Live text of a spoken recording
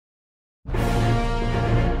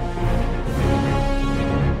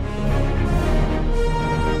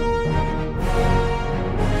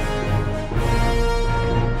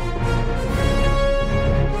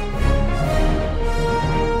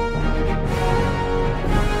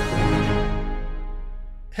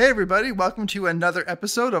Hey everybody, welcome to another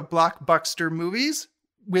episode of BlockBuckster Movies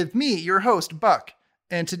with me, your host, Buck.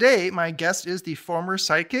 And today, my guest is the former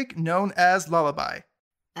sidekick known as Lullaby.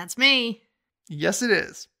 That's me. Yes, it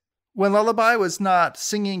is. When Lullaby was not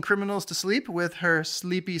singing criminals to sleep with her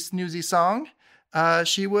sleepy snoozy song,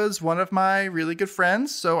 she was one of my really good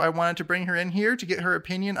friends, so I wanted to bring her in here to get her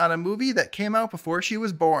opinion on a movie that came out before she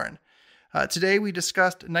was born. Today, we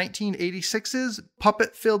discussed 1986's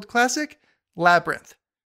puppet-filled classic, Labyrinth.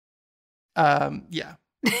 Yeah.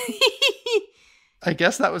 I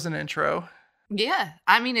guess that was an intro. Yeah,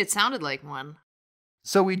 I mean, it sounded like one.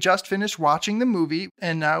 So we just finished watching the movie,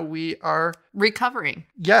 and now we are... recovering.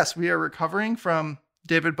 Yes, we are recovering from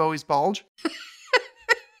David Bowie's Bulge.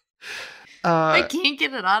 I can't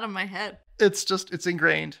get it out of my head. It's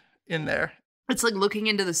ingrained in there. It's like looking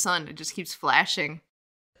into the sun. It just keeps flashing.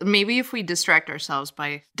 Maybe if we distract ourselves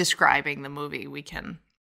by describing the movie, we can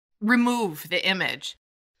remove the image.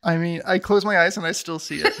 I mean, I close my eyes and I still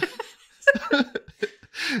see it.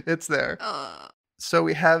 It's there. So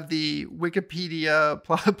we have the Wikipedia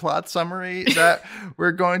plot summary that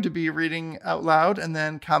we're going to be reading out loud and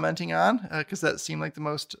then commenting on, because that seemed like the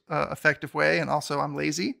most effective way. And also, I'm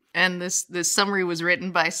lazy. And this summary was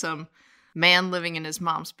written by some man living in his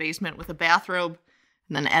mom's basement with a bathrobe,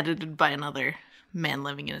 and then edited by another man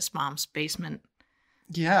living in his mom's basement.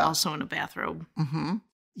 Yeah. Also in a bathrobe. Mm-hmm.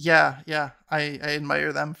 Yeah. I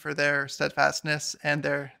admire them for their steadfastness and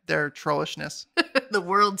their trollishness. The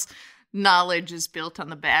world's knowledge is built on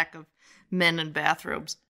the back of men in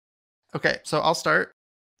bathrobes. Okay, so I'll start.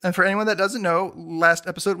 And for anyone that doesn't know, last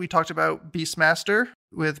episode we talked about Beastmaster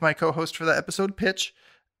with my co-host for that episode, Pitch.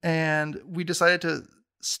 And we decided to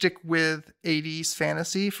stick with 80s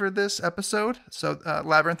fantasy for this episode. So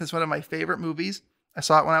Labyrinth is one of my favorite movies. I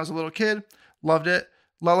saw it when I was a little kid. Loved it.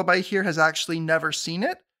 Lullaby here has actually never seen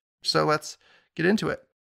it. So let's get into it.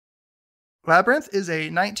 Labyrinth is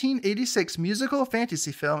a 1986 musical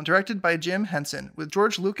fantasy film directed by Jim Henson, with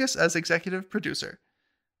George Lucas as executive producer.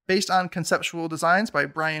 Based on conceptual designs by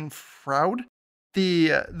Brian Froud,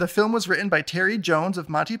 the film was written by Terry Jones of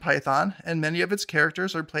Monty Python, and many of its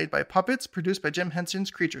characters are played by puppets produced by Jim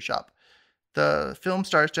Henson's Creature Shop. The film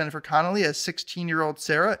stars Jennifer Connelly as 16-year-old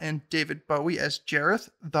Sarah and David Bowie as Jareth,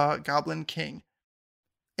 the Goblin King.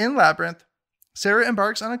 In Labyrinth, Sarah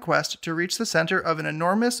embarks on a quest to reach the center of an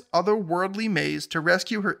enormous, otherworldly maze to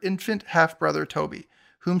rescue her infant half-brother Toby,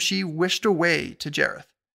 whom she wished away to Jareth.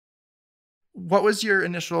 What was your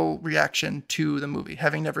initial reaction to the movie,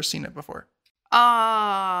 having never seen it before?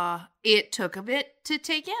 It took a bit to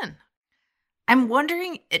take in. I'm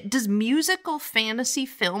wondering, does musical fantasy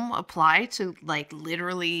film apply to, like,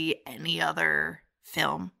 literally any other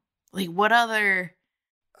film? Like, what other...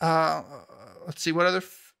 let's see, what other...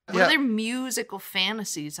 What other musical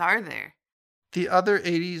fantasies are there? The other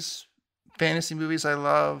 80s fantasy movies I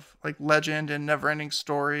love, like Legend and Neverending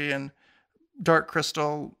Story and Dark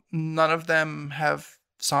Crystal, none of them have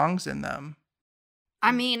songs in them.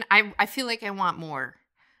 I mean, I feel like I want more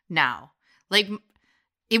now. Like,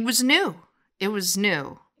 it was new. It was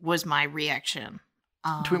new, was my reaction.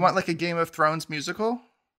 Do we want like a Game of Thrones musical?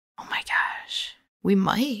 Oh my gosh. We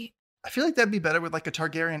might. I feel like that'd be better with like a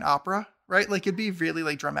Targaryen opera, right? Like it'd be really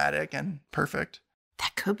like dramatic and perfect.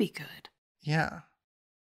 That could be good. Yeah.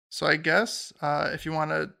 So I guess if you want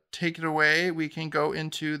to take it away, we can go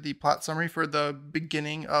into the plot summary for the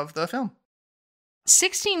beginning of the film.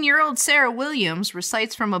 16-year-old Sarah Williams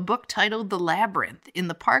recites from a book titled The Labyrinth in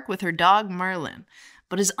the park with her dog Merlin,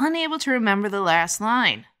 but is unable to remember the last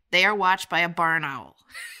line. They are watched by a barn owl.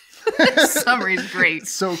 Summary's great.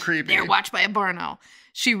 So creepy. They are watched by a barn owl.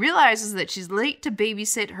 She realizes that she's late to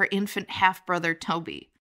babysit her infant half-brother Toby.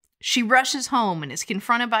 She rushes home and is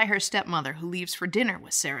confronted by her stepmother, who leaves for dinner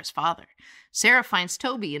with Sarah's father. Sarah finds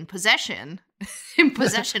Toby in possession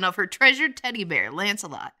of her treasured teddy bear,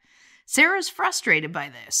 Lancelot. Sarah's frustrated by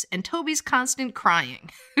this and Toby's constant crying.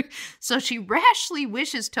 So she rashly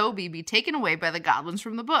wishes Toby be taken away by the goblins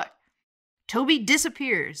from the book. Toby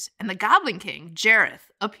disappears, and the Goblin King,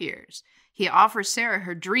 Jareth, appears. He offers Sarah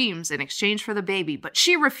her dreams in exchange for the baby, but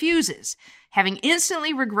she refuses, having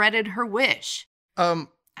instantly regretted her wish. I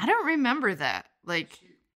don't remember that. Like,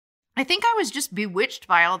 I think I was just bewitched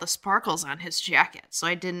by all the sparkles on his jacket, so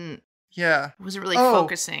I didn't... Yeah. Wasn't really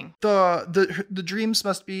focusing. The dreams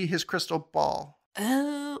must be his crystal ball.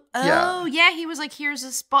 Yeah, he was like, here's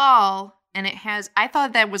this ball, and it has... I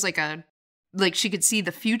thought that was like she could see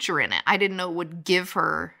the future in it. I didn't know it would give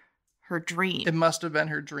her her dream. It must have been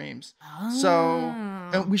her dreams. Oh. So,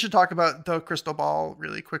 and we should talk about the crystal ball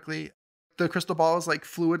really quickly. the crystal ball is like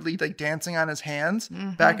fluidly like dancing on his hands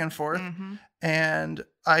back and forth. And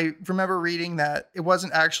I remember reading that it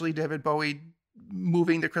wasn't actually David Bowie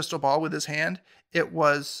moving the crystal ball with his hand. It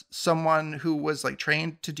was someone who was like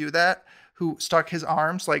trained to do that, who stuck his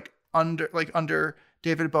arms like under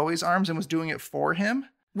David Bowie's arms and was doing it for him.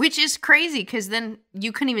 Which is crazy because then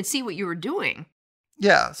you couldn't even see what you were doing.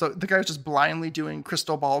 Yeah, so the guy was just blindly doing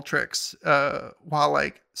crystal ball tricks while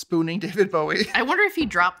like spooning David Bowie. I wonder if he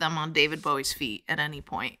dropped them on David Bowie's feet at any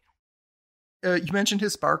point. You mentioned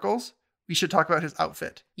his sparkles. We should talk about his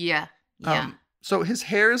outfit. Yeah. So his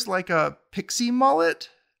hair is like a pixie mullet.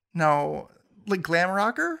 No, like glam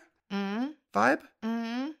rocker vibe.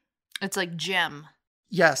 It's like Gem.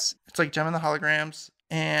 Yes, it's like Gem and the Holograms.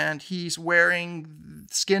 And he's wearing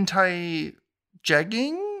skin tight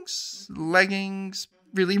jeggings, leggings,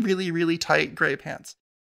 really, really, really tight gray pants.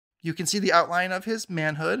 You can see the outline of his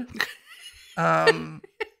manhood. The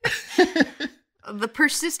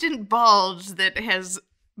persistent bulge that has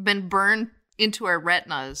been burned into our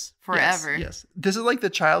retinas forever. Yes. This is like the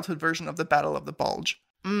childhood version of the Battle of the Bulge.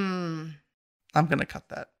 I'm going to cut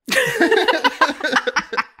that.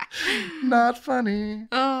 Not funny.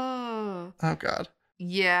 Oh, God.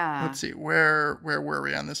 Yeah. Let's see. Where were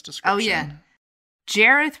we on this description? Oh, yeah.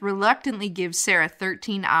 Jareth reluctantly gives Sarah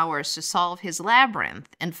 13 hours to solve his labyrinth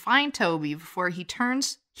and find Toby before he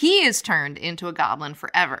is turned into a goblin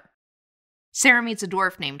forever. Sarah meets a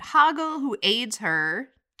dwarf named Hoggle who aids her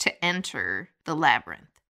to enter the labyrinth.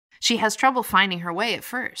 She has trouble finding her way at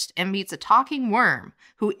first and meets a talking worm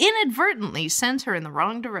who inadvertently sends her in the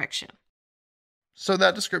wrong direction. So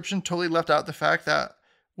that description totally left out the fact that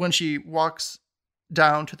when she walks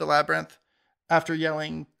down to the labyrinth after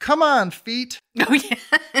yelling, "Come on, feet!" Oh,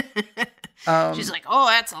 yeah. She's like, "Oh,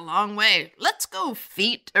 that's a long way. Let's go,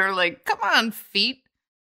 feet." Or like, "Come on, feet."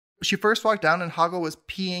 She first walked down and Hoggle was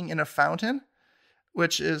peeing in a fountain,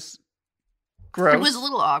 which is gross. It was a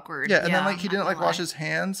little awkward. Yeah, and then like he didn't like wash his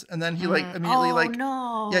hands, and then he like immediately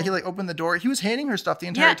no. Yeah, he like opened the door. He was handing her stuff the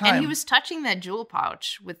entire time. And he was touching that jewel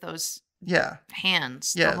pouch with those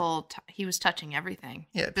hands. Yeah. The whole he was touching everything.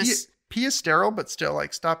 Yeah, pee is sterile, but still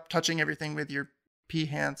like stop touching everything with your pee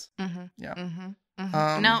hands. Yeah.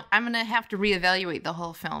 No, I'm gonna have to reevaluate the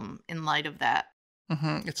whole film in light of that.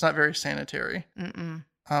 It's not very sanitary.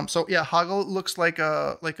 So yeah, Hoggle looks like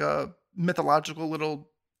a mythological little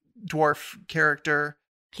dwarf character.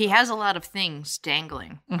 He has a lot of things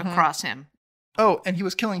dangling across him. Oh, and he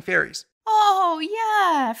was killing fairies. Oh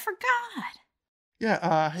yeah, I forgot.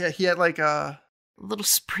 Yeah, he had like a little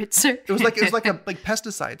spritzer. It was like a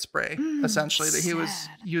pesticide spray essentially that he was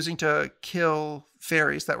using to kill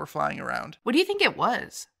fairies that were flying around. What do you think it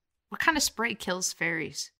was? What kind of spray kills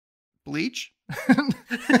fairies? Bleach?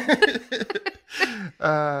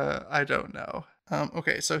 I don't know.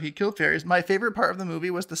 Okay, so he killed fairies. My favorite part of the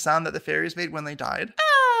movie was the sound that the fairies made when they died.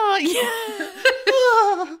 Oh,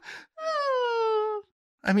 yeah.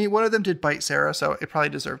 I mean, one of them did bite Sarah, so it probably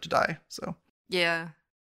deserved to die. So yeah.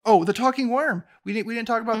 Oh, the talking worm. We didn't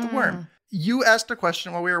talk about the worm. You asked a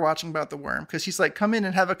question while we were watching about the worm because he's like, "Come in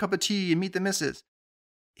and have a cup of tea and meet the missus."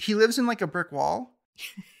 He lives in like a brick wall.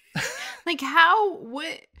 Like how?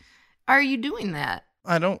 What are you doing that?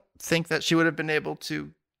 I don't think that she would have been able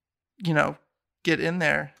to, get in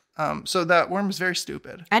there. So that worm was very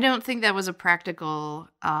stupid. I don't think that was a practical,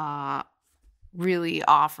 really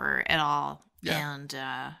offer at all. Yeah.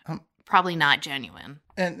 And probably not genuine.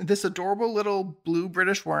 And this adorable little blue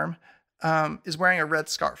British worm is wearing a red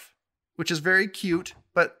scarf, which is very cute.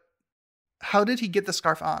 But how did he get the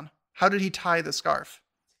scarf on? How did he tie the scarf?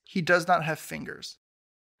 He does not have fingers.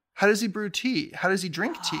 How does he brew tea? How does he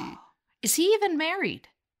drink tea? Is he even married?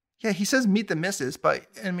 Yeah, he says meet the missus, but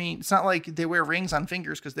I mean, it's not like they wear rings on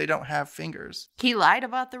fingers because they don't have fingers. He lied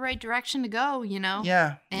about the right direction to go,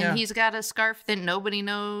 Yeah. And he's got a scarf that nobody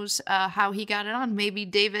knows how he got it on. Maybe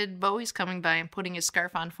David Bowie's coming by and putting his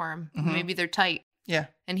scarf on for him. Maybe they're tight. Yeah.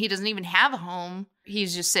 And he doesn't even have a home.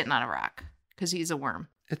 He's just sitting on a rock because he's a worm.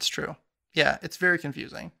 It's true. Yeah, it's very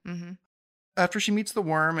confusing. After she meets the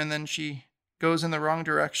worm and then she goes in the wrong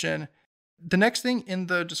direction, the next thing in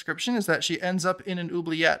the description is that she ends up in an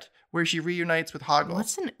oubliette where she reunites with Hoggle.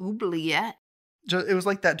 What's an oubliette? It was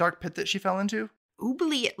like that dark pit that she fell into.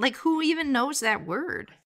 Oubliette? Like, who even knows that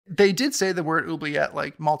word? They did say the word oubliette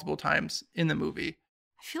like multiple times in the movie.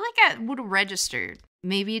 I feel like I would have registered.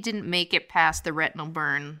 Maybe it didn't make it past the retinal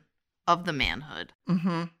burn of the manhood.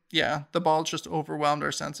 Yeah, the bulge just overwhelmed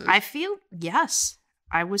our senses. Yes,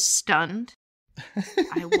 I was stunned.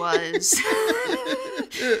 I was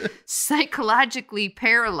psychologically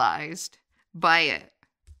paralyzed by it.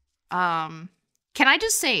 Can I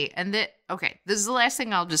just say, Okay, this is the last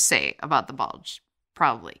thing I'll just say about the bulge,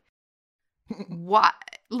 probably. Why?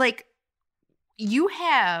 Like, you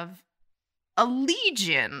have a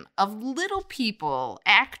legion of little people,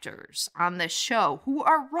 actors on this show who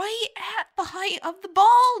are right at the height of the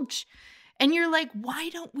bulge. And you're like, why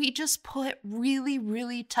don't we just put really,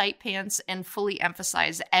 really tight pants and fully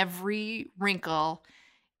emphasize every wrinkle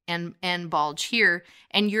and bulge here,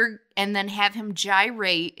 and then have him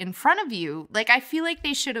gyrate in front of you? Like, I feel like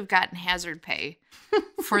they should have gotten hazard pay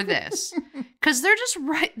for this, because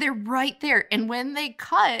they're right there. And when they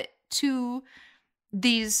cut to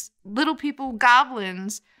these little people,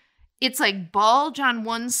 goblins, it's like bulge on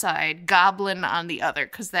one side, goblin on the other,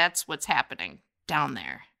 because that's what's happening down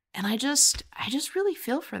there. And I just really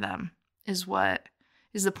feel for them, is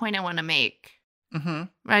the point I want to make. Mm-hmm.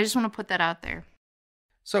 I just want to put that out there.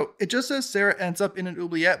 So it just says Sarah ends up in an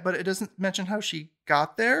oubliette, but it doesn't mention how she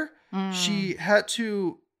got there. She had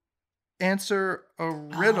to answer a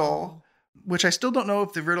riddle, which I still don't know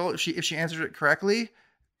if the riddle, if she answered it correctly,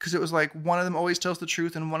 because it was like one of them always tells the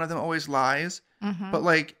truth and one of them always lies. Mm-hmm. But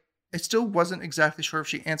like, I still wasn't exactly sure if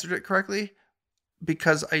she answered it correctly,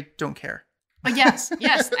 because I don't care. But yes.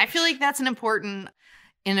 I feel like that's an important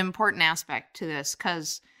aspect to this,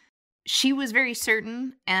 because she was very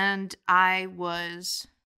certain and I was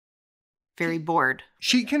very bored.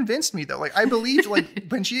 She convinced me though. Like, I believed, like,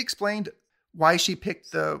 when she explained why she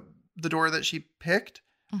picked the door that she picked,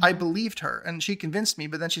 Mm-hmm. I believed her and she convinced me,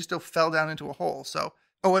 but then she still fell down into a hole. So,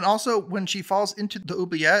 and also when she falls into the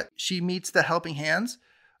oubliette, she meets the helping hands.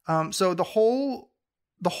 So the whole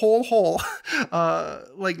hole,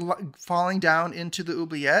 like falling down into the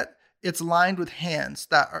oubliette, it's lined with hands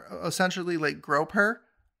that are essentially like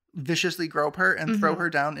viciously grope her and throw her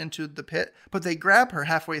down into the pit. But they grab her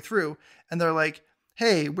halfway through and they're like,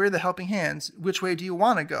 hey, we're the helping hands. Which way do you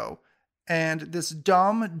want to go? And this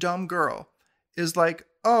dumb girl is like,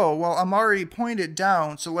 oh, well, I'm already pointed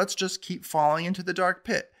down, so let's just keep falling into the dark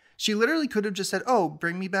pit. She literally could have just said, oh,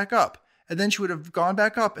 bring me back up. And then she would have gone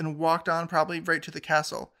back up and walked on probably right to the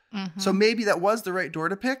castle. Mm-hmm. So maybe that was the right door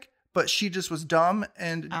to pick, but she just was dumb,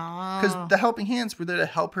 and because the helping hands were there to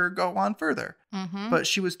help her go on further. Mm-hmm. But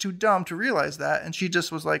she was too dumb to realize that, and she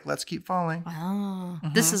just was like, let's keep falling. Oh,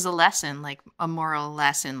 This is a lesson, like a moral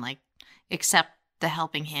lesson, like accept the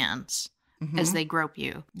helping hands as they grope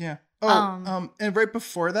you. Yeah. Oh, and right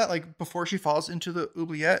before that, like before she falls into the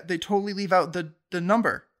oubliette, they totally leave out the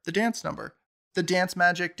number, the dance number, the dance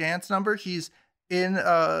magic dance number. He's in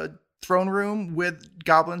a throne room with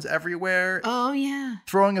goblins everywhere. Oh yeah,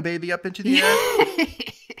 throwing a baby up into the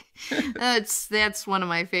air. That's one of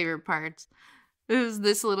my favorite parts. It was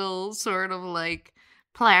this little sort of like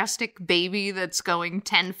plastic baby that's going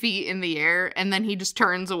 10 feet in the air, and then he just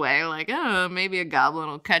turns away like, oh, maybe a goblin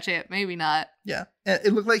will catch it, maybe not. Yeah, and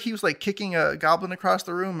it looked like he was like kicking a goblin across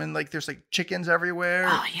the room, and like there's like chickens everywhere.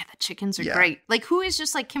 Oh yeah, the chickens are great. Like, who is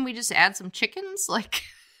just like, can we just add some chickens? Like,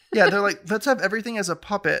 yeah, they're like, let's have everything as a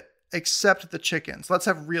puppet except the chickens. Let's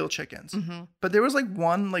have real chickens. Mm-hmm. But there was like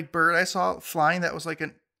one like bird I saw flying that was like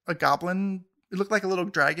a goblin. It looked like a little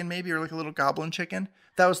dragon maybe, or like a little goblin chicken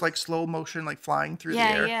that was like slow motion, like flying through the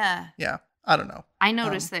air. Yeah. I don't know. I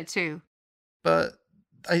noticed that too. But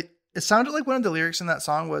it sounded like one of the lyrics in that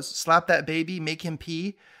song was "slap that baby, make him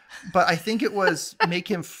pee," but I think it was "make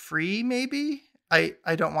him free." Maybe I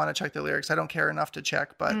don't want to check the lyrics. I don't care enough to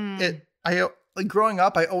check. But like growing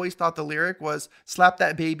up, I always thought the lyric was "slap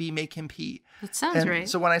that baby, make him pee." That sounds right.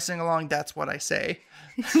 So when I sing along, that's what I say.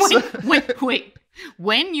 Wait.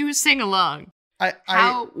 When you sing along,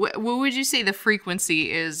 what would you say the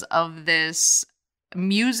frequency is of this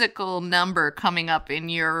musical number coming up in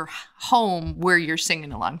your home where you're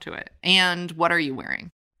singing along to it? And what are you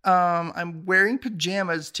wearing? I'm wearing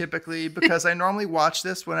pajamas typically because I normally watch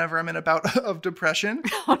this whenever I'm in a bout of depression.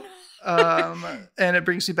 And it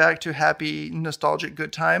brings me back to happy, nostalgic,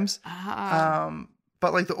 good times.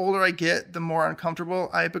 But like the older I get, the more uncomfortable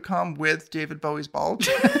I become with David Bowie's bulge.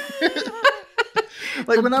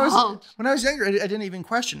 Like when I was younger, I didn't even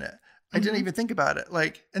question it. I didn't even think about it.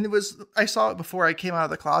 Like, and I saw it before I came out of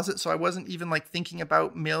the closet, so I wasn't even like thinking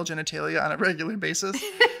about male genitalia on a regular basis.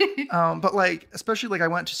 But like, especially like I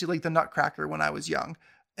went to see like the Nutcracker when I was young,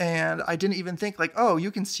 and I didn't even think like, oh, you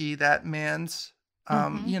can see that man's,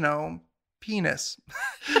 penis,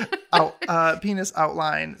 penis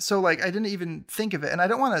outline. So like, I didn't even think of it, and I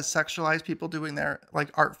don't want to sexualize people doing their like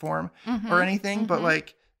art form or anything, but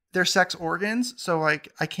like, they're sex organs, so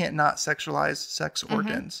like I can't not sexualize sex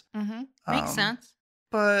organs. Makes sense.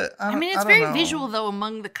 But I mean, it's very visual though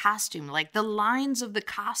among the costume. Like the lines of the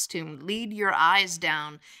costume lead your eyes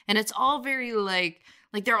down, and it's all very like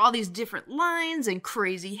Like, there are all these different lines and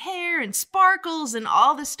crazy hair and sparkles and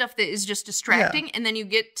all this stuff that is just distracting. Yeah. And then you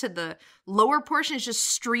get to the lower portion, it's just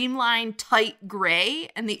streamlined, tight gray.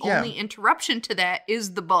 And the only interruption to that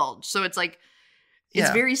is the bulge. So it's like,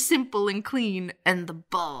 it's very simple and clean, and the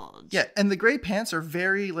bulge. Yeah, and the gray pants are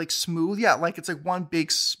very, like, smooth. Yeah, like, it's like one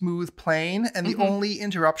big smooth plane, and the only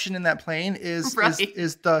interruption in that plane is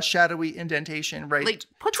the shadowy indentation, right? Like,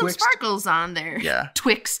 put some sparkles on there. Yeah.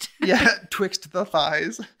 Twixt. Yeah, twixt the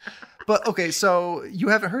thighs. But, okay, so you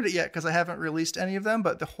haven't heard it yet because I haven't released any of them,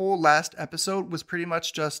 but the whole last episode was pretty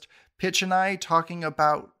much just Pitch and I talking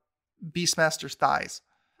about Beastmaster's thighs.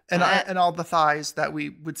 And all the thighs that we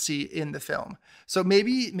would see in the film. So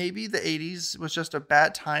maybe the 80s was just a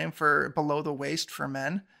bad time for below the waist for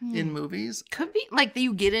men in movies. Could be like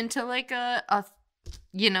you get into like a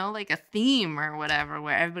like a theme or whatever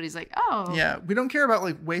where everybody's like, oh. Yeah, we don't care about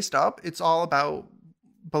like waist up. It's all about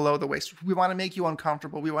below the waist. We want to make you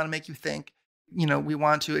uncomfortable. We want to make you think. We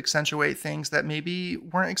want to accentuate things that maybe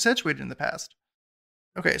weren't accentuated in the past.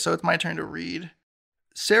 Okay, so it's my turn to read.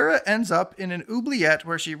 Sarah ends up in an oubliette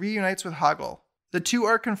where she reunites with Hoggle. The two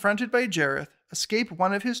are confronted by Jareth, escape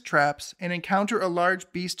one of his traps, and encounter a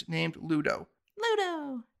large beast named Ludo.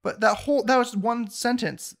 Ludo! But that was one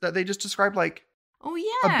sentence that they just described like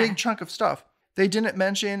a big chunk of stuff. They didn't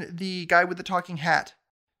mention the guy with the talking hat.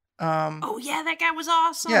 That guy was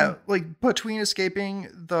awesome. Yeah, like between escaping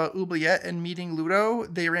the oubliette and meeting Ludo,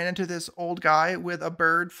 they ran into this old guy with a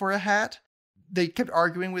bird for a hat. They kept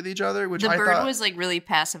arguing with each other, which I thought... The bird was, like, really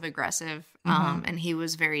passive-aggressive, and he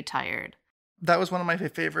was very tired. That was one of my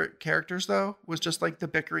favorite characters, though, was just, like, the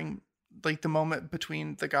bickering, like, the moment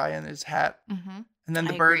between the guy and his hat. Mm-hmm. And then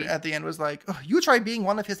the bird at the end was like, oh, you try being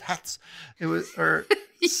one of his hats. It was... Or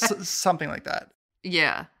something like that.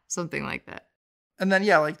 Yeah, something like that. And then,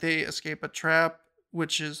 like, they escape a trap,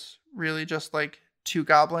 which is really just, like, two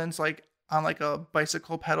goblins, like, on, like, a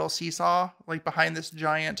bicycle pedal seesaw, like, behind this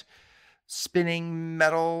giant... spinning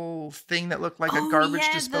metal thing that looked like a garbage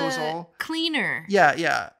disposal. The cleaner.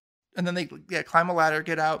 Yeah. And then they climb a ladder,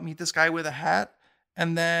 get out, meet this guy with a hat.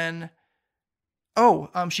 And then,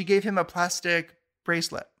 she gave him a plastic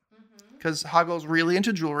bracelet. Because Hoggle's really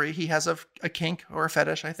into jewelry. He has a kink or a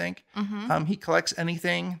fetish, I think. Mm-hmm. He collects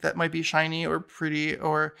anything that might be shiny or pretty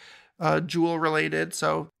or jewel related.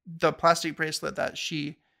 So the plastic bracelet that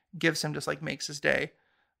she gives him just like makes his day.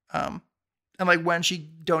 And like when she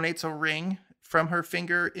donates a ring from her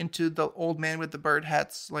finger into the old man with the bird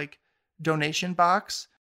hat's like donation box,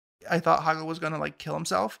 I thought Hoggle was going to like kill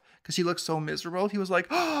himself because he looked so miserable. He was like,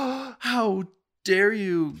 oh, how dare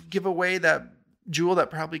you give away that jewel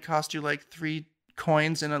that probably cost you like 3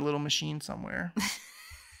 coins in a little machine somewhere.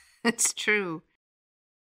 It's true.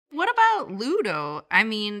 What about Ludo? I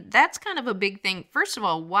mean, that's kind of a big thing. First of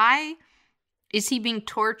all, why is he being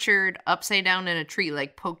tortured upside down in a tree,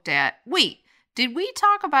 like poked at? Wait, did we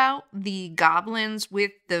talk about the goblins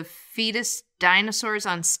with the fetus dinosaurs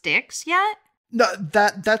on sticks yet? No,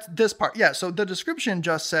 that's this part. Yeah, so the description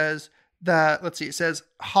just says that, let's see, it says,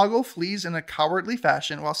 Hoggle flees in a cowardly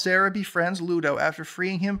fashion while Sarah befriends Ludo after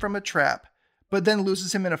freeing him from a trap, but then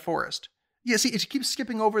loses him in a forest. Yeah, see, it keeps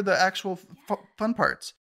skipping over the actual fun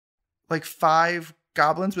parts. Like 5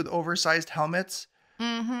 goblins with oversized helmets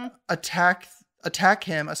attack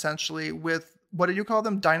him, essentially, with, what did you call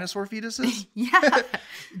them? Dinosaur fetuses? Yeah.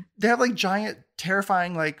 They have, like, giant,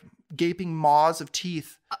 terrifying, like, gaping maws of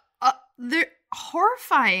teeth. They're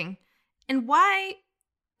horrifying. And why...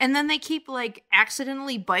 And then they keep, like,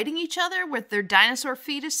 accidentally biting each other with their dinosaur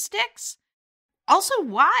fetus sticks? Also,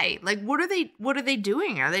 why? Like, what are they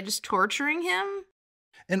doing? Are they just torturing him?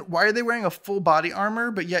 And why are they wearing a full body armor,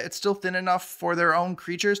 but yet it's still thin enough for their own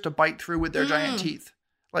creatures to bite through with their giant teeth?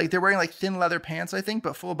 Like, they're wearing, like, thin leather pants, I think,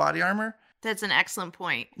 but full body armor. That's an excellent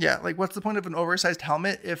point. Yeah, like, what's the point of an oversized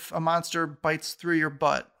helmet if a monster bites through your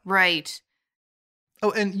butt? Right. Oh,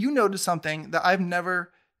 and you noticed something that I've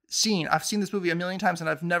never seen. I've seen this movie a million times, and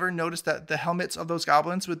I've never noticed that the helmets of those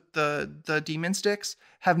goblins with the demon sticks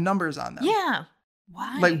have numbers on them. Yeah.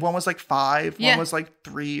 Why? Like, one was like 5, one was like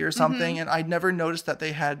 3 or something, and I'd never noticed that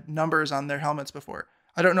they had numbers on their helmets before.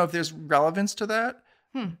 I don't know if there's relevance to that,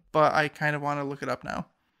 but I kind of want to look it up now.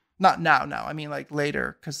 Not now. I mean, like,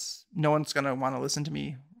 later, because no one's going to want to listen to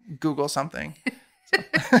me Google something.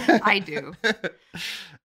 I do.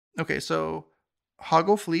 Okay, so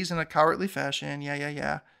Hoggle flees in a cowardly fashion.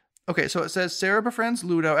 Yeah. Okay, so it says Sarah befriends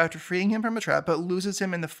Ludo after freeing him from a trap, but loses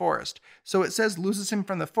him in the forest. So it says loses him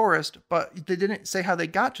from the forest, but they didn't say how they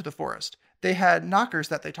got to the forest. They had knockers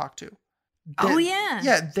that they talked to.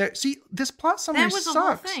 Yeah. See, this plot summary sucks. That was a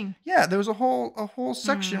whole thing. Yeah, there was a whole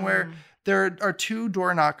section where there are 2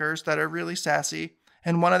 door knockers that are really sassy,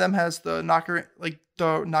 And one of them has the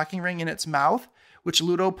knocking ring in its mouth, which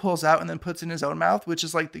Ludo pulls out and then puts in his own mouth, which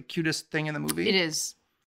is like the cutest thing in the movie. It is.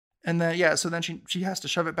 And then, so then she has to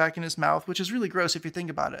shove it back in his mouth, which is really gross if you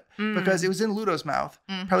think about it. Because it was in Ludo's mouth,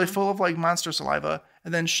 probably full of like monster saliva,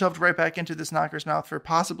 and then shoved right back into this knocker's mouth for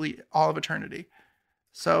possibly all of eternity.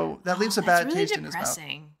 So that leaves a bad taste in his mouth.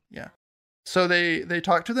 Yeah. So they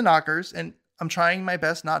talk to the knockers, and I'm trying my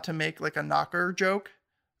best not to make like a knocker joke.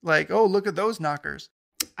 Like, oh, look at those knockers.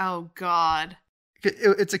 Oh, God.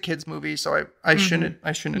 It's a kid's movie, so I shouldn't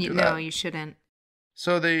do that. No, you shouldn't.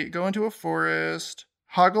 So they go into a forest.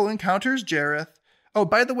 Hoggle encounters Jareth. Oh,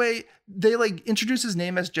 by the way, they like introduce his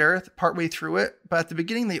name as Jareth partway through it, but at the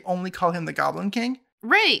beginning they only call him the Goblin King.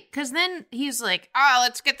 Right, because then he's like,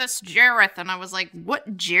 let's get this Jareth. And I was like,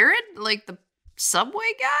 what, Jared? Like the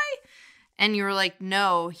subway guy? And you were like,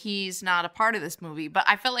 no, he's not a part of this movie. But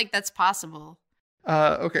I felt like that's possible.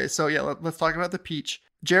 Okay, so yeah, let's talk about the peach.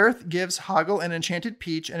 Jareth gives Hoggle an enchanted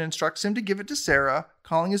peach and instructs him to give it to Sarah,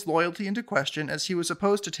 calling his loyalty into question as he was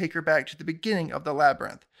supposed to take her back to the beginning of the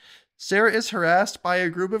labyrinth. Sarah is harassed by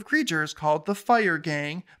a group of creatures called the Fire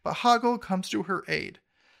Gang, but Hoggle comes to her aid.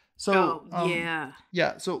 So,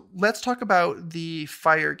 yeah, so let's talk about the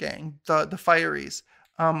Fire Gang, the Fireys.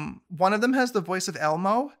 One of them has the voice of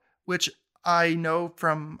Elmo, which I know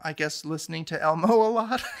from, I guess, listening to Elmo a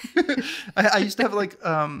lot. I used to have like...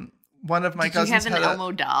 one of my cousins had an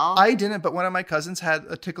Elmo doll? I didn't, but one of my cousins had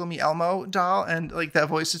a Tickle Me Elmo doll, and like that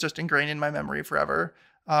voice is just ingrained in my memory forever,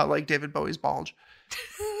 like David Bowie's Bulge.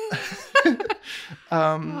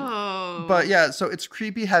 But yeah, so it's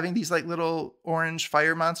creepy having these like little orange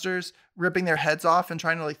fire monsters ripping their heads off and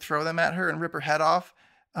trying to like throw them at her and rip her head off.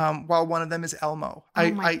 While one of them is Elmo.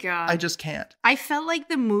 Oh my God. I just can't. I felt like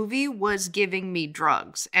the movie was giving me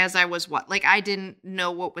drugs as I was I didn't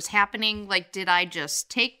know what was happening. Like, did I just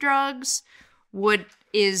take drugs? What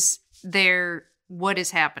is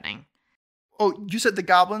happening? Oh, you said the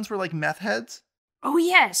goblins were like meth heads? Oh,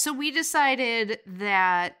 yeah. So we decided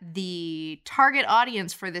that the target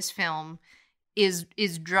audience for this film is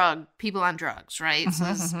people on drugs, right?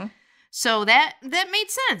 So that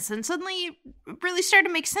made sense. And suddenly it really started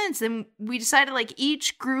to make sense. And we decided like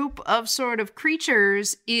each group of sort of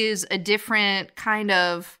creatures is a different kind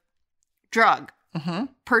of drug.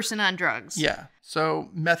 Person on drugs. Yeah. So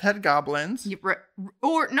meth head goblins.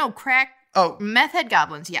 Crack. Oh. Meth head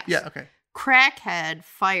goblins, yes. Yeah, okay. Crackhead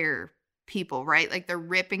fire people, right? Like they're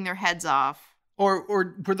ripping their heads off. Or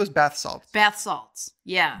were those bath salts? Bath salts,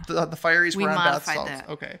 yeah. The Fireys were on bath salts. That.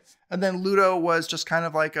 Okay. And then Ludo was just kind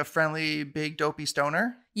of like a friendly, big, dopey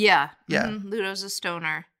stoner? Yeah. Yeah. Ludo's a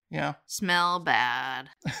stoner. Yeah. Smell bad.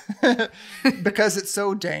 Because it's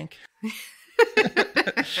so dank.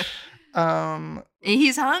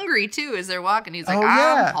 He's hungry, too, as they're walking. He's like,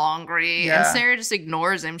 I'm hungry. Yeah. And Sarah just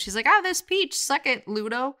ignores him. She's like, this peach. Suck it,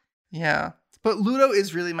 Ludo. Yeah. But Ludo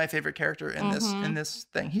is really my favorite character in this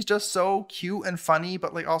thing. He's just so cute and funny,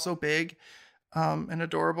 but like also big and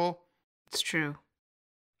adorable. It's true.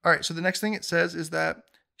 All right, so the next thing it says is that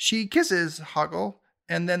she kisses Hoggle,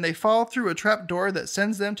 and then they fall through a trap door that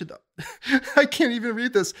sends them to the... I can't even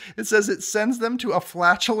read this. It says it sends them to a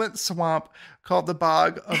flatulent swamp called the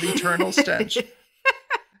Bog of Eternal Stench,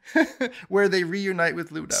 where they reunite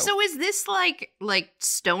with Ludo. So is this like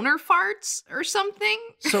stoner farts or something?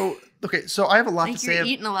 So I have a lot to say. You're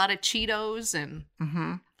eating a lot of Cheetos and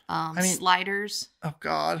sliders. Oh,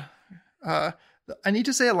 God. I need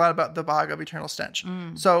to say a lot about the Bog of Eternal Stench.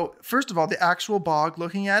 So, first of all, the actual bog,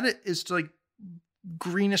 looking at it, is like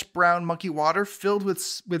greenish brown mucky water filled with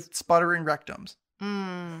sputtering rectums.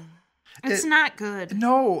 It's not good.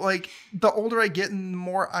 No, like the older I get and the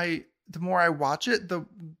more I watch it, the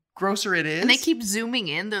grosser it is. And they keep zooming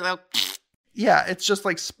in. They're like, yeah, it's just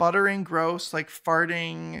like sputtering, gross, like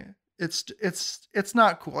farting. It's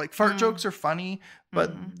not cool. Like fart jokes are funny,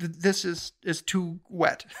 but this is too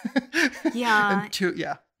wet. Yeah. And too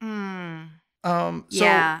yeah,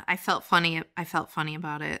 I felt funny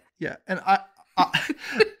about it. Yeah, and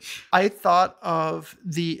I thought of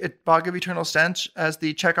the Bog of Eternal Stench as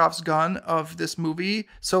the Chekhov's gun of this movie.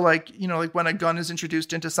 So like, you know, like when a gun is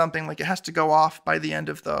introduced into something, like it has to go off by the end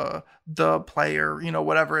of the play or, you know,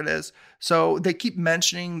 whatever it is. So they keep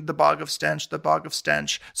mentioning the Bog of Stench.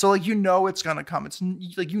 So like, you know, it's going to come. It's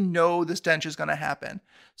like, you know, the stench is going to happen.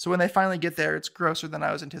 So when they finally get there, it's grosser than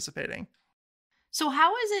I was anticipating. So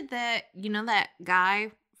how is it that, you know, that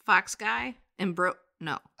guy, Fox guy and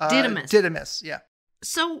Didymus. Didymus, yeah.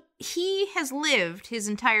 So he has lived his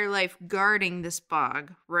entire life guarding this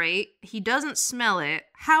bog, right? He doesn't smell it.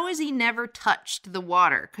 How has he never touched the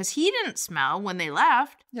water? Because he didn't smell when they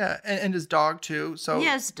left. Yeah, and his dog too. So he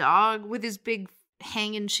has dog with his big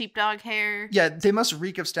hanging sheepdog hair. Yeah, they must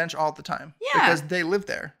reek of stench all the time. Yeah. Because they live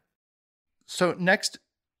there. So next,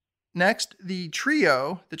 the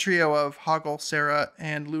trio of Hoggle, Sarah,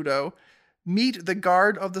 and Ludo, meet the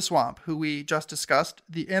guard of the swamp, who we just discussed,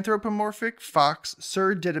 the anthropomorphic fox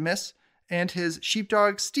Sir Didymus, and his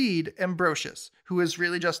sheepdog steed Ambrosius, who is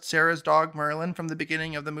really just Sarah's dog Merlin from the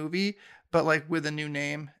beginning of the movie, but like with a new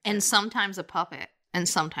name. And sometimes a puppet, and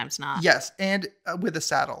sometimes not. Yes, and with a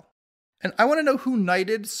saddle. And I want to know who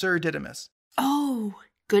knighted Sir Didymus. Oh,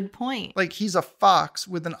 good point. Like, he's a fox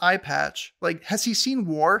with an eye patch. Like, has he seen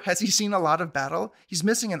war? Has he seen a lot of battle? He's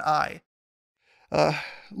missing an eye.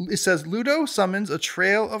 It says, Ludo summons a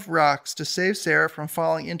trail of rocks to save Sarah from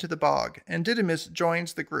falling into the bog, and Didymus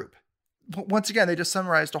joins the group. Once again, they just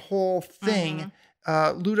summarized a whole thing.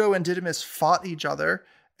 Mm-hmm. Ludo and Didymus fought each other,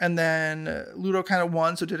 and then Ludo kind of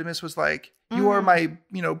won, so Didymus was like, you are my,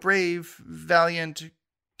 brave, valiant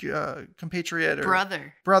compatriot. Or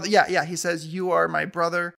brother. Yeah, he says, you are my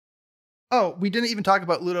brother. Oh, we didn't even talk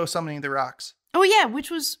about Ludo summoning the rocks. Oh, yeah,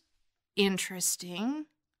 which was interesting.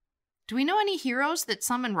 Do we know any heroes that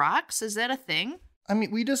summon rocks? Is that a thing? I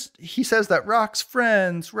mean, he says that rocks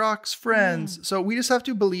friends. So we just have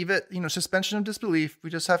to believe it, suspension of disbelief. We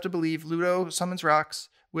just have to believe Ludo summons rocks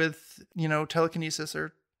with, telekinesis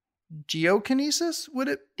or geokinesis, would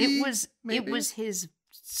it be? It was his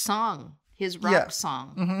song, his rock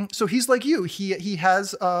song. Mm-hmm. So he's like you. He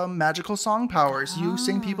has magical song powers. You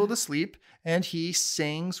sing people to sleep, and he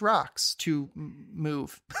sings rocks to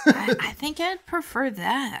move. I think I'd prefer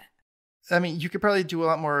that. I mean, you could probably do a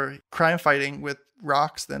lot more crime fighting with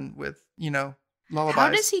rocks than with, lullabies.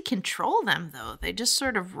 How does he control them, though? They just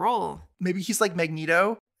sort of roll. Maybe he's like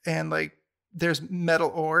Magneto, and like there's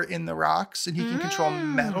metal ore in the rocks, and he can control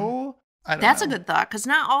metal. I don't know. That's a good thought, because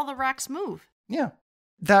not all the rocks move. Yeah.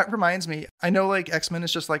 That reminds me, I know like X-Men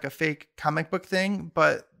is just like a fake comic book thing,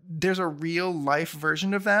 but there's a real life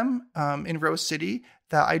version of them in Rose City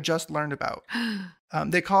that I just learned about.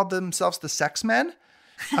 They called themselves the Sex Men.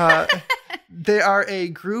 They are a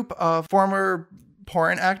group of former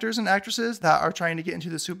porn actors and actresses that are trying to get into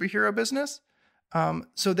the superhero business.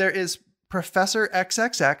 So there is Professor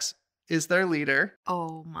XXX is their leader.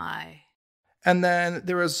 Oh my. And then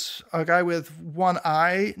there was a guy with one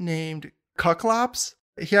eye named Cucklops.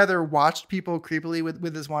 He either watched people creepily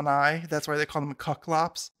with his one eye. That's why they called him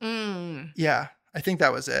Cucklops. Yeah, I think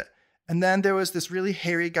that was it. And then there was this really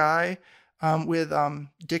hairy guy with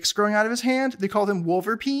dicks growing out of his hand. They called him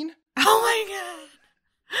Wolverpine. Oh my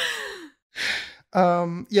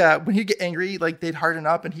god. Yeah, when he'd get angry, like they'd harden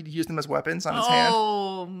up and he'd use them as weapons on his hand.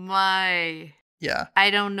 Oh my. Yeah. I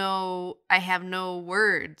don't know. I have no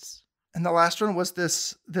words. And the last one was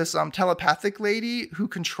this telepathic lady who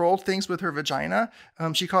controlled things with her vagina.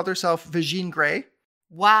 She called herself Vagine Grey.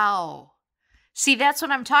 Wow. See, that's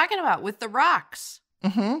what I'm talking about with the rocks.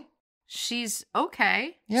 Mm-hmm. She's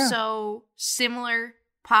okay. Yeah. So similar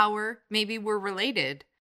power. Maybe we're related.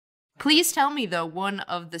 Please tell me, though, one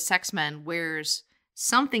of the sex men wears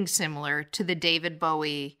something similar to the David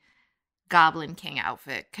Bowie Goblin King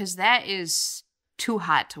outfit, because that is too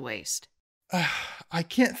hot to waste. I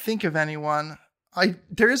can't think of anyone.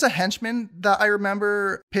 There is a henchman that I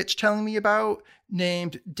remember Pitch telling me about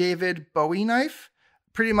named David Bowie Knife.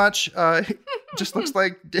 Pretty much just looks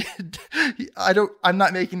like I'm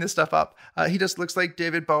not making this stuff up. He just looks like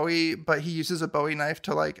David Bowie, but he uses a Bowie knife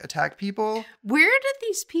to like attack people. Where did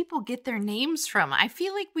these people get their names from? I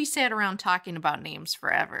feel like we sat around talking about names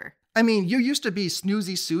forever. I mean, you used to be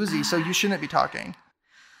Snoozy Susie, so you shouldn't be talking.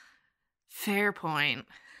 Fair point.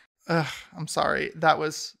 I'm sorry.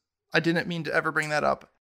 I didn't mean to ever bring that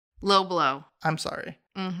up. Low blow. I'm sorry.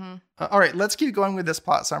 Mm-hmm. All right, let's keep going with this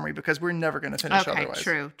plot summary because we're never going to finish otherwise.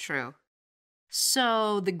 True.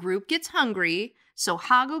 So the group gets hungry, so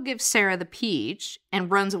Hoggle gives Sarah the peach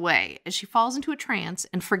and runs away as she falls into a trance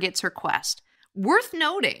and forgets her quest. Worth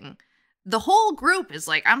noting, the whole group is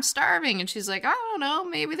like, I'm starving, and she's like, I don't know,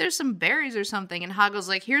 maybe there's some berries or something, and Hoggle's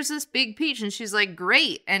like, here's this big peach, and she's like,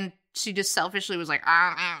 great, and she just selfishly was like,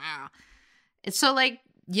 And so, like,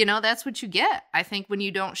 that's what you get, I think, when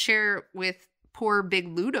you don't share with poor big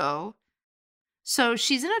Ludo. So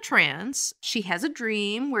she's in a trance. She has a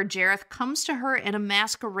dream where Jareth comes to her at a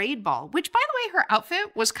masquerade ball, which, by the way, her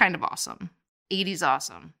outfit was kind of awesome. 80s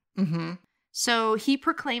awesome. Mm-hmm. So he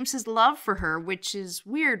proclaims his love for her, which is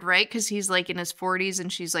weird, right? Because he's like in his 40s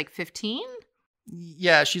and she's like 15?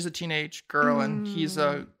 Yeah, she's a teenage girl and he's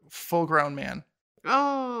a full-grown man.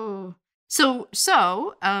 Oh.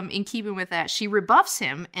 So, in keeping with that, she rebuffs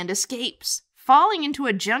him and escapes, falling into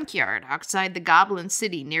a junkyard outside the Goblin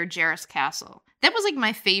City near Jareth's castle. That was like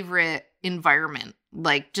my favorite environment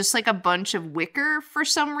like just like a bunch of wicker for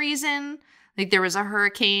some reason. Like there was a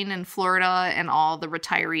hurricane in Florida and all the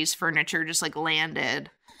retirees' furniture just like landed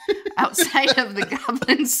outside of the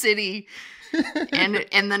Goblin City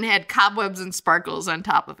and then had cobwebs and sparkles on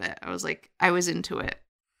top of it. I was into it.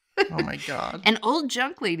 Oh my God. An old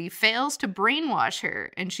junk lady fails to brainwash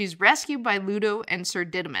her, and she's rescued by Ludo and Sir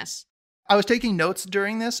Didymus. I was taking notes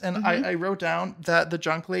during this, and I wrote down that the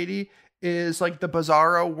junk lady is like the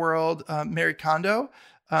Bizarro world Mary Kondo.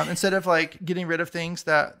 Instead of like getting rid of things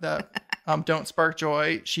that don't spark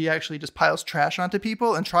joy, she actually just piles trash onto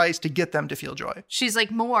people and tries to get them to feel joy. She's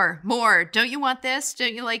like, more. Don't you want this?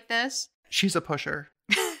 Don't you like this? She's a pusher.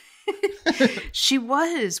 She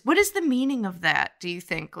was. What is the meaning of that, do you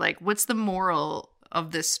think? Like, what's the moral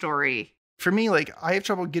of this story? For me, like, I have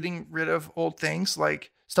trouble getting rid of old things,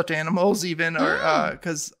 like stuffed animals even, or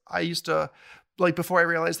because I used to, like, before I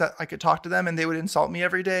realized that I could talk to them and they would insult me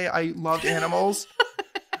every day, I loved animals.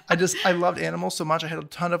 I loved animals so much. I had a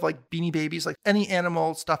ton of like Beanie Babies, like any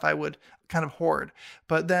animal stuff I would kind of hoard.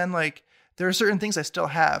 But then like there are certain things I still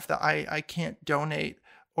have that I can't donate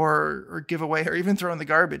or give away or even throw in the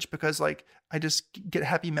garbage because like I just get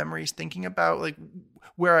happy memories thinking about like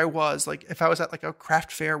where I was. Like if I was at like a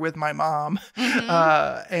craft fair with my mom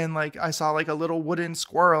and like I saw like a little wooden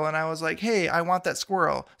squirrel and I was like, hey, I want that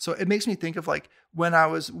squirrel. So it makes me think of like when I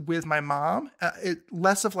was with my mom,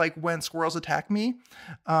 less of like when squirrels attack me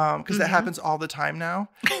because that happens all the time now.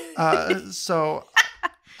 So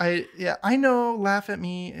I know, laugh at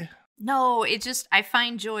me. No, I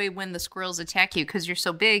find joy when the squirrels attack you because you're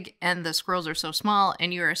so big and the squirrels are so small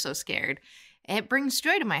and you are so scared. It brings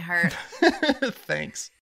joy to my heart.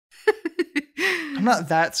 Thanks. I'm not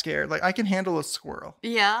that scared. Like I can handle a squirrel.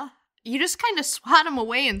 Yeah. You just kind of swat them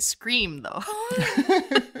away and scream though.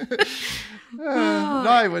 No,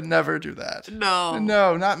 I would never do that. No,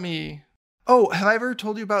 not me. Oh, have I ever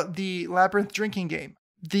told you about the Labyrinth drinking game?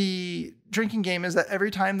 The drinking game is that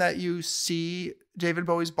every time that you see David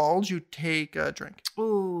Bowie's bulge, you take a drink.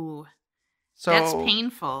 Ooh. So that's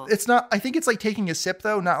painful. It's not, I think it's like taking a sip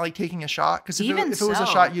though, not like taking a shot. Because if it was a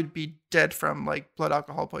shot, you'd be dead from like blood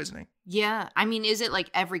alcohol poisoning. Yeah. I mean, is it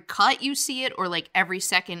like every cut you see it or like every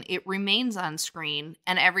second it remains on screen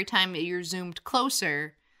and every time you're zoomed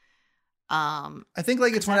closer? I think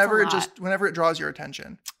like it's whenever it draws your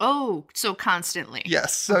attention. Oh, so constantly.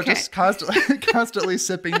 Yes. So just constantly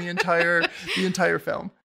sipping the entire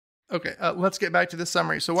film. Okay, let's get back to the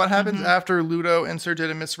summary. So what happens after Ludo and Sir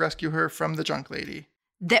Didymus rescue her from the junk lady?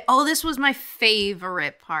 This was my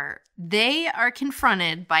favorite part. They are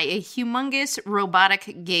confronted by a humongous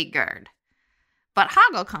robotic gate guard. But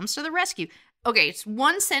Hoggle comes to the rescue. Okay, it's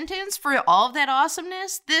one sentence for all of that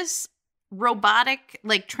awesomeness. This robotic,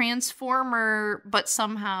 like transformer, but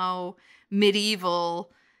somehow medieval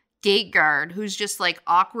gate guard who's just like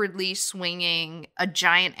awkwardly swinging a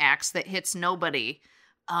giant axe that hits nobody.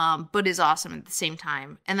 But is awesome at the same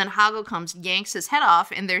time. And then Hoggle comes, yanks his head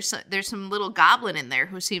off, and there's some little goblin in there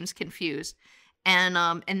who seems confused. And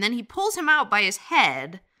then he pulls him out by his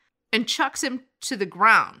head and chucks him to the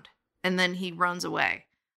ground. And then he runs away.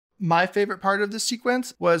 My favorite part of this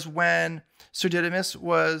sequence was when Sir Didymus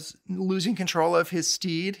was losing control of his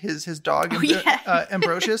steed, his dog,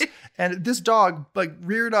 Ambrosius. And this dog like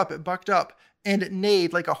reared up, it bucked up. And it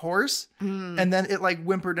neighed like a horse, and then it like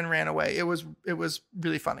whimpered and ran away. It was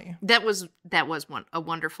really funny. That was a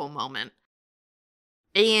wonderful moment.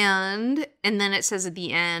 And then it says at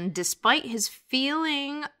the end, despite his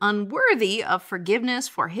feeling unworthy of forgiveness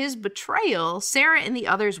for his betrayal, Sarah and the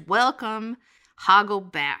others welcome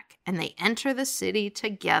Hoggle back, and they enter the city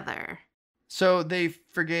together. So they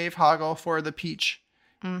forgave Hoggle for the peach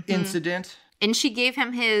incident, and she gave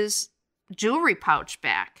him his jewelry pouch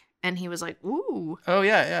back. And he was like, ooh. Oh,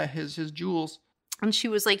 yeah, his jewels. And she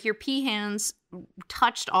was like, your pea hands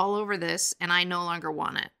touched all over this, and I no longer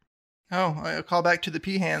want it. Oh, a call back to the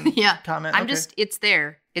pea hand comment. It's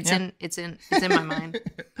there. It's in my mind.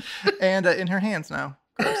 And in her hands now.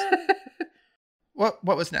 Gross. What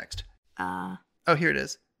was next? Oh, here it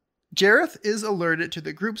is. Jareth is alerted to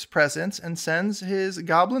the group's presence and sends his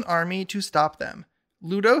goblin army to stop them.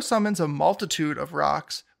 Ludo summons a multitude of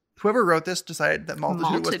rocks. Whoever wrote this decided that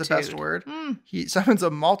multitude was the best word. He summons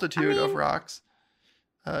a multitude of rocks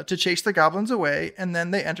to chase the goblins away, and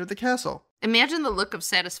then they enter the castle. Imagine the look of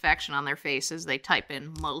satisfaction on their face as they type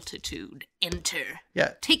in multitude, enter.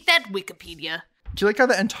 Yeah. Take that, Wikipedia. Do you like how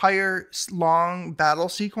the entire long battle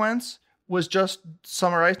sequence was just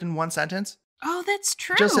summarized in one sentence? Oh, that's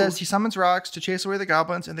true. Just says he summons rocks to chase away the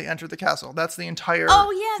goblins, and they enter the castle. That's the entire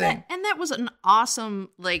thing. That was an awesome,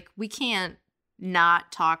 like, we can't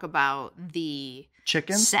not talk about the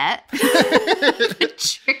chickens set. The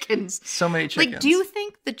chickens. So many chickens. Like, do you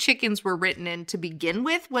think the chickens were written in to begin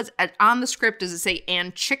with? Was on the script, does it say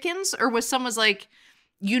and chickens? Or was someone's like,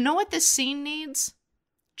 you know what this scene needs?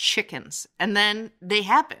 Chickens. And then they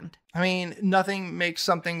happened. I mean, nothing makes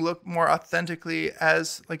something look more authentically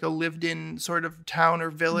as like a lived-in sort of town or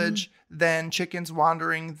village than chickens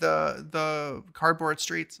wandering the cardboard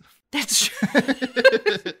streets. That's true.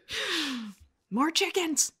 More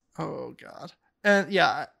chickens. Oh, God. And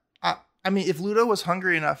yeah, I mean, if Ludo was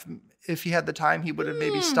hungry enough, if he had the time, he would have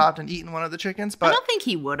maybe stopped and eaten one of the chickens. But I don't think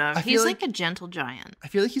he would have. He's like a gentle giant. I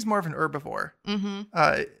feel like he's more of an herbivore. Mm-hmm.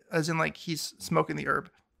 As in, like, he's smoking the herb.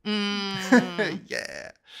 Mm.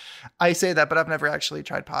 Yeah. I say that, but I've never actually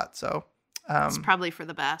tried pot, so. It's probably for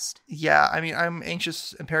the best. Yeah, I mean, I'm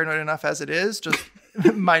anxious and paranoid enough as it is, just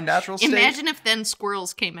my natural state. Imagine if then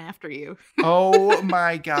squirrels came after you. Oh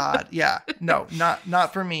my God. Yeah. No,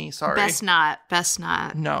 not for me. Sorry. Best not.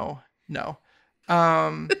 No.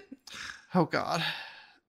 Oh God.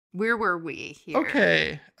 Where were we here?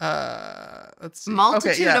 Okay. Let's see.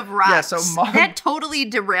 Multitude of rocks. Yeah, so that totally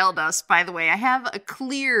derailed us, by the way. I have a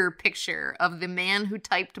clear picture of the man who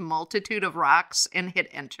typed multitude of rocks and hit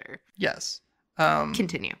enter. Yes.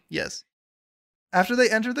 Continue. Yes. After they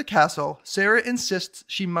enter the castle, Sarah insists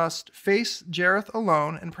she must face Jareth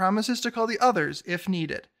alone and promises to call the others if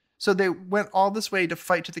needed. So they went all this way to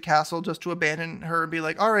fight to the castle just to abandon her and be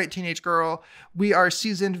like, all right, teenage girl, we are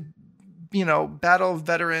seasoned, battle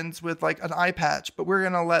veterans with like an eye patch, but we're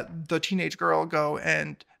going to let the teenage girl go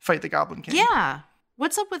and fight the Goblin King. Yeah.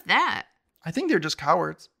 What's up with that? I think they're just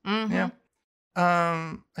cowards. Mm-hmm. Yeah.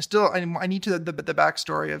 I need to the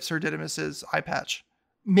backstory of Sir Didymus's eye patch.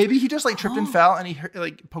 Maybe he just like tripped and fell and he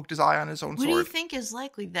like poked his eye on his own sword. What do you think is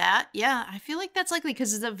likely? That? Yeah, I feel like that's likely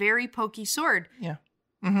because it's a very pokey sword. Yeah.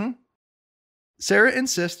 Mm-hmm. Sarah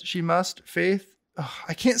insists she must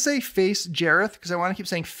I can't say face Jareth because I want to keep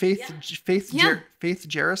saying faith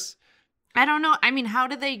Jareth. I don't know. I mean, how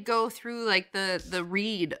do they go through like the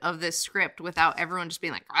read of this script without everyone just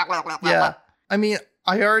being like, blah, blah, blah, yeah. I mean,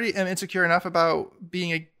 I already am insecure enough about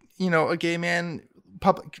being a gay man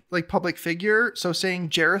public figure. So saying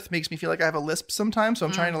Jareth makes me feel like I have a lisp sometimes. So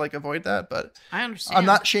I'm trying to like avoid that, but I understand. I'm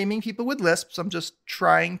not shaming people with lisps. I'm just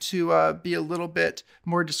trying to be a little bit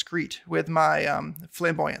more discreet with my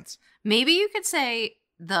flamboyance. Maybe you could say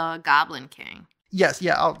the Goblin King. Yes,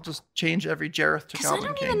 yeah, I'll just change every Jareth to Goblin King.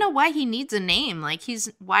 Because I don't even know why he needs a name. Like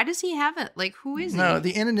why does he have it? Like who is he? No,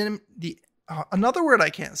 another word I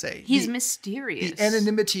can't say. He's mysterious. The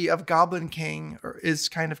anonymity of Goblin King is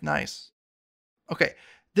kind of nice. Okay,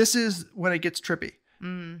 this is when it gets trippy.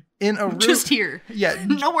 In a room, just here. Yeah.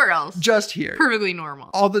 Nowhere else. Just here. Perfectly normal.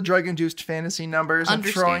 All the drug-induced fantasy numbers and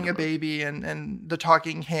throwing a baby and the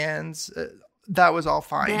talking hands, that was all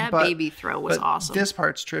fine. That baby throw was awesome. This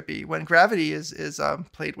part's trippy. When gravity is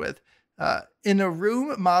played with. In a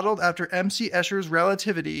room modeled after M.C. Escher's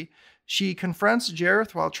Relativity, she confronts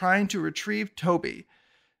Jareth while trying to retrieve Toby.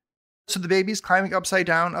 So the baby's climbing upside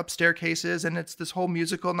down up staircases, and it's this whole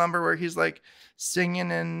musical number where he's like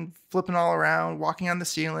singing and flipping all around, walking on the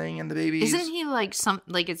ceiling, and the baby's... Isn't he like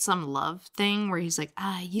it's some love thing where he's like,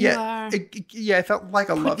 it felt like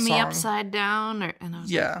a love song. Put me upside down, and I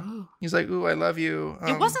was like, ooh. He's like, ooh, I love you.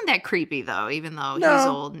 It wasn't that creepy though, even though he's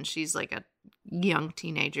old and she's like a young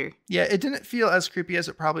teenager. Yeah, it didn't feel as creepy as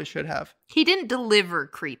it probably should have. He didn't deliver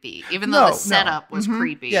creepy, even though the setup was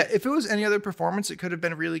creepy. Yeah, if it was any other performance, it could have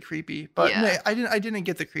been really creepy. But no, I didn't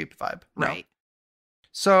get the creep vibe. No. Right.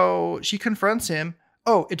 So she confronts him.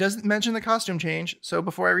 Oh, it doesn't mention the costume change. So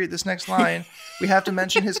before I read this next line, we have to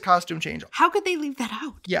mention his costume change. How could they leave that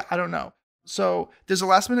out? Yeah, I don't know. So there's a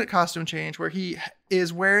last minute costume change where he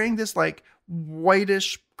is wearing this like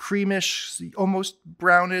whitish, creamish, almost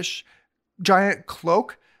brownish giant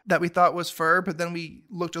cloak that we thought was fur, but then we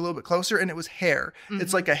looked a little bit closer and it was hair. Mm-hmm.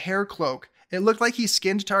 It's like a hair cloak. It looked like he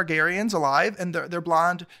skinned Targaryens alive and their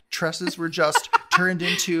blonde tresses were just turned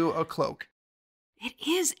into a cloak. It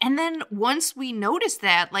is. And then once we noticed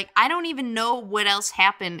that, like, I don't even know what else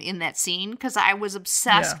happened in that scene because I was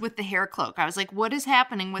obsessed with the hair cloak. I was like, what is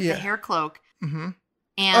happening with the hair cloak? Mm-hmm.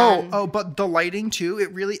 And but the lighting too,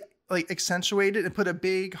 it really like accentuated and put a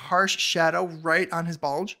big harsh shadow right on his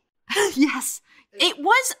bulge. Yes.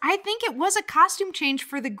 I think it was a costume change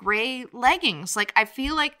for the gray leggings. Like, I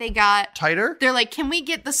feel like they got tighter. They're like, can we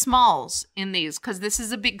get the smalls in these? Because this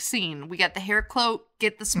is a big scene. We got the hair cloak,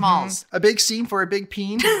 get the smalls. Mm-hmm. A big scene for a big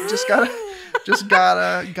peen. just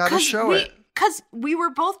gotta show it. Because we were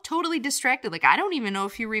both totally distracted. Like, I don't even know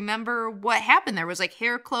if you remember what happened. There was like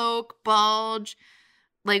hair cloak, bulge.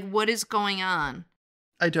 Like, what is going on?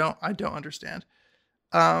 I don't understand.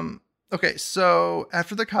 Okay, so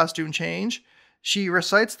after the costume change, she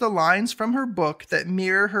recites the lines from her book that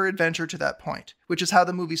mirror her adventure to that point, which is how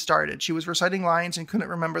the movie started. She was reciting lines and couldn't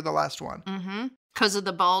remember the last one. Mm-hmm. Because of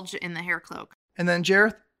the bulge in the hair cloak. And then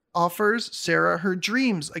Jareth offers Sarah her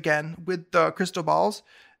dreams again with the crystal balls,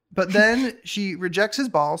 but then she rejects his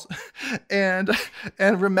balls and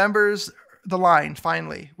remembers the line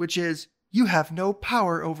finally, which is, "You have no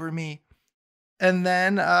power over me." And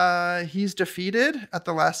then he's defeated at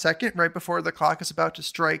the last second, right before the clock is about to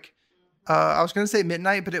strike. I was going to say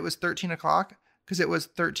midnight, but it was 13 o'clock because it was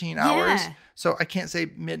 13 hours. So I can't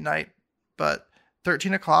say midnight, but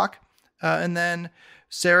 13 o'clock. And then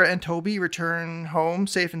Sarah and Toby return home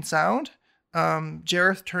safe and sound.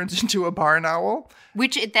 Jareth turns into a barn owl.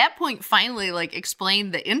 Which at that point finally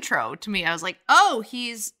explained the intro to me. I was like, oh,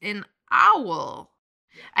 he's an owl.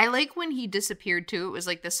 I like when he disappeared too. It was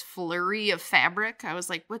like this flurry of fabric. I was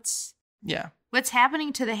like, what's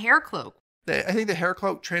happening to the hair cloak? I think the hair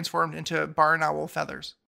cloak transformed into barn owl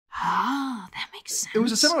feathers. Oh, that makes sense. It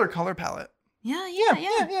was a similar color palette. Yeah.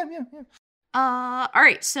 All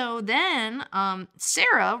right. So then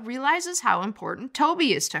Sarah realizes how important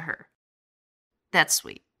Toby is to her. That's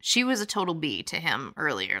sweet. She was a total B to him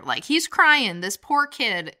earlier. Like, he's crying, this poor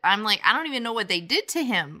kid. I'm like, I don't even know what they did to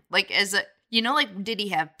him. Did he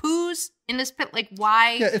have poos in his pit? Like,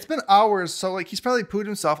 why? Yeah, it's been hours, so he's probably pooed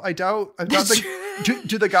himself. I doubt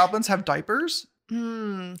do the goblins have diapers?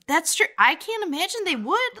 That's true. I can't imagine they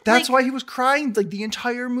would. That's why he was crying the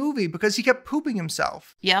entire movie, because he kept pooping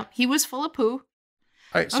himself. Yep, he was full of poo.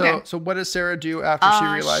 All right, so what does Sarah do after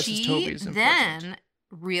she realizes Toby's important? Then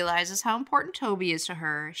realizes how important Toby is to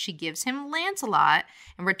her. She gives him Lancelot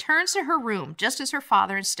and returns to her room just as her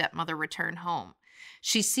father and stepmother return home.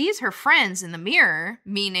 She sees her friends in the mirror,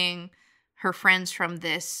 meaning her friends from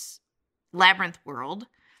this Labyrinth world,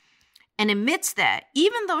 and admits that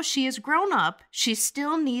even though she is grown up, she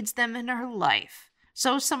still needs them in her life.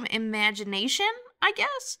 So some imagination, I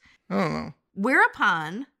guess? I don't know.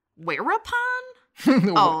 Whereupon?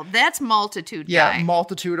 Oh, that's multitude guy. Yeah,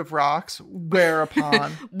 multitude of rocks.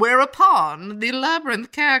 Whereupon the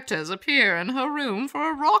Labyrinth characters appear in her room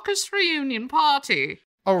for a raucous reunion party.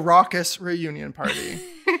 A raucous reunion party.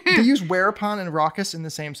 They use whereupon and raucous in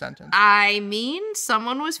the same sentence. I mean,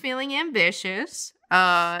 someone was feeling ambitious.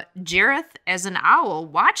 Jareth, as an owl,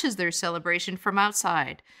 watches their celebration from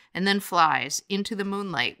outside and then flies into the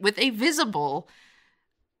moonlight with a visible,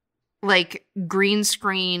 green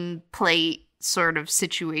screen plate sort of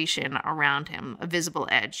situation around him, a visible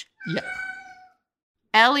edge. Yeah.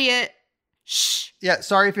 Elliot, shh. Yeah,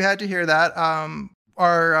 sorry if you had to hear that.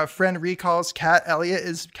 Our friend recalls Cat Elliot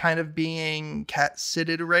is kind of being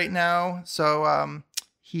cat-sitted right now. So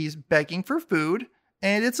he's begging for food,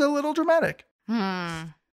 and it's a little dramatic.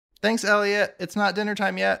 Thanks, Elliot. It's not dinner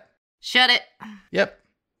time yet. Shut it. Yep.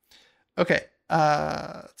 Okay.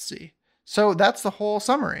 Let's see. So that's the whole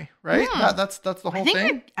summary, right? That's the whole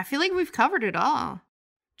thing. I feel like we've covered it all.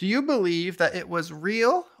 Do you believe that it was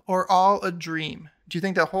real or all a dream? Do you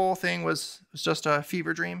think the whole thing was just a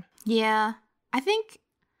fever dream? Yeah. I think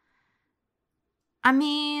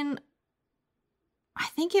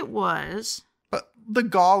it was. But the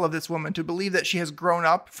gall of this woman to believe that she has grown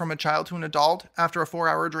up from a child to an adult after a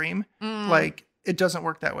 4-hour dream, it doesn't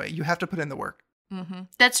work that way. You have to put in the work. Mm-hmm.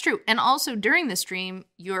 That's true. And also during this dream,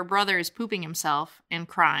 your brother is pooping himself and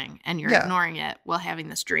crying, and you're ignoring it while having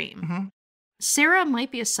this dream. Mm-hmm. Sarah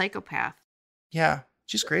might be a psychopath. Yeah,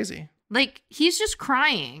 she's crazy. He's just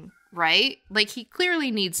crying, right? He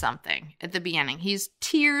clearly needs something at the beginning. He's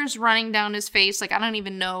tears running down his face. I don't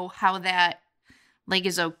even know how that,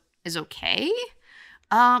 is okay,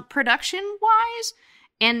 production-wise.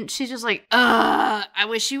 And she's just I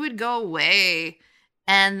wish you would go away.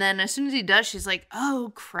 And then as soon as he does, she's like,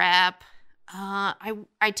 oh, crap.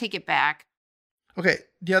 I take it back. Okay,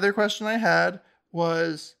 the other question I had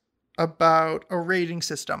was about a rating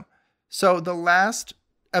system. So the last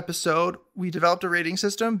episode, we developed a rating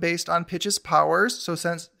system based on Pitch's powers. So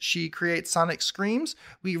since she creates sonic screams,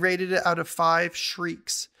 we rated it out of 5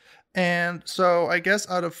 shrieks. And so I guess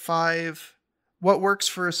out of 5, what works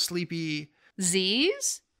for a sleepy...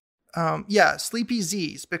 Z's? Sleepy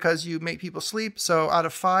Z's, because you make people sleep. So out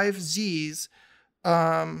of 5 Z's,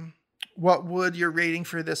 what would your rating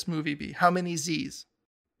for this movie be? How many Z's?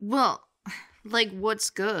 Well, what's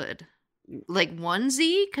good? 1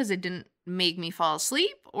 Z because it didn't make me fall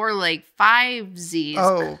asleep, or 5 Z's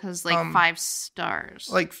because 5 stars?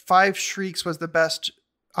 5 shrieks was the best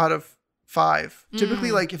out of 5.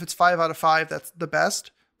 Typically, if it's 5 out of 5, that's the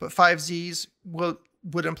best. But 5 Z's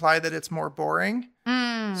would imply that it's more boring.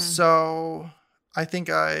 So I think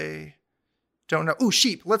I don't know. Oh,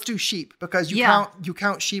 sheep. Let's do sheep because you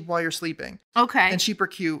count sheep while you're sleeping. Okay. And sheep are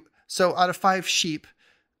cute. So out of 5 sheep,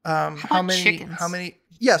 how many chickens? How many?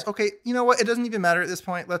 Yes. Okay. You know what? It doesn't even matter at this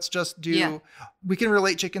point. Let's just do. Yeah. We can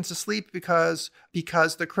relate chickens to sleep because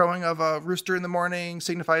the crowing of a rooster in the morning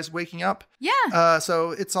signifies waking up. Yeah.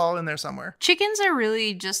 So it's all in there somewhere. Chickens are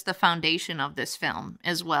really just the foundation of this film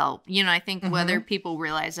as well. You know, I think whether people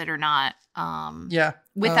realize it or not.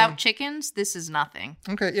 Without chickens, this is nothing.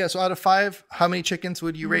 Okay. Yeah. So out of 5, how many chickens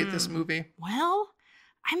would you rate this movie? Well,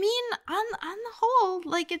 I mean, on the whole,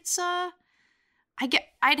 like it's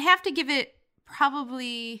I'd have to give it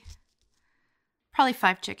probably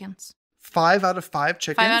 5 chickens. 5 out of 5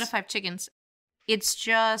 chickens? 5 out of 5 chickens. It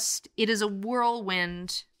is a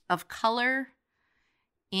whirlwind of color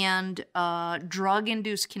and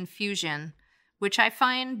drug-induced confusion, which I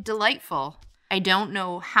find delightful. I don't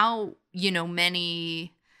know how,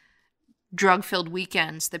 many drug-filled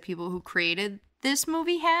weekends the people who created this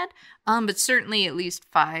movie had, but certainly at least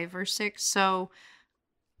 5 or 6, so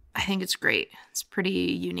I think it's great. It's pretty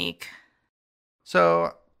unique.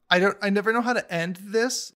 So I never know how to end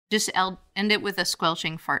this. Just end it with a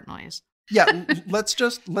squelching fart noise. Yeah, let's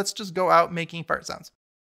just go out making fart sounds.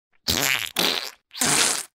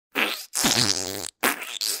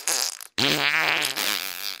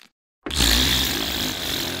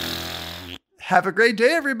 Have a great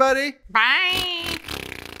day, everybody. Bye.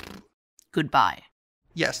 Goodbye.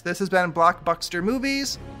 Yes, this has been BlockBuckster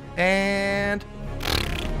Movies, and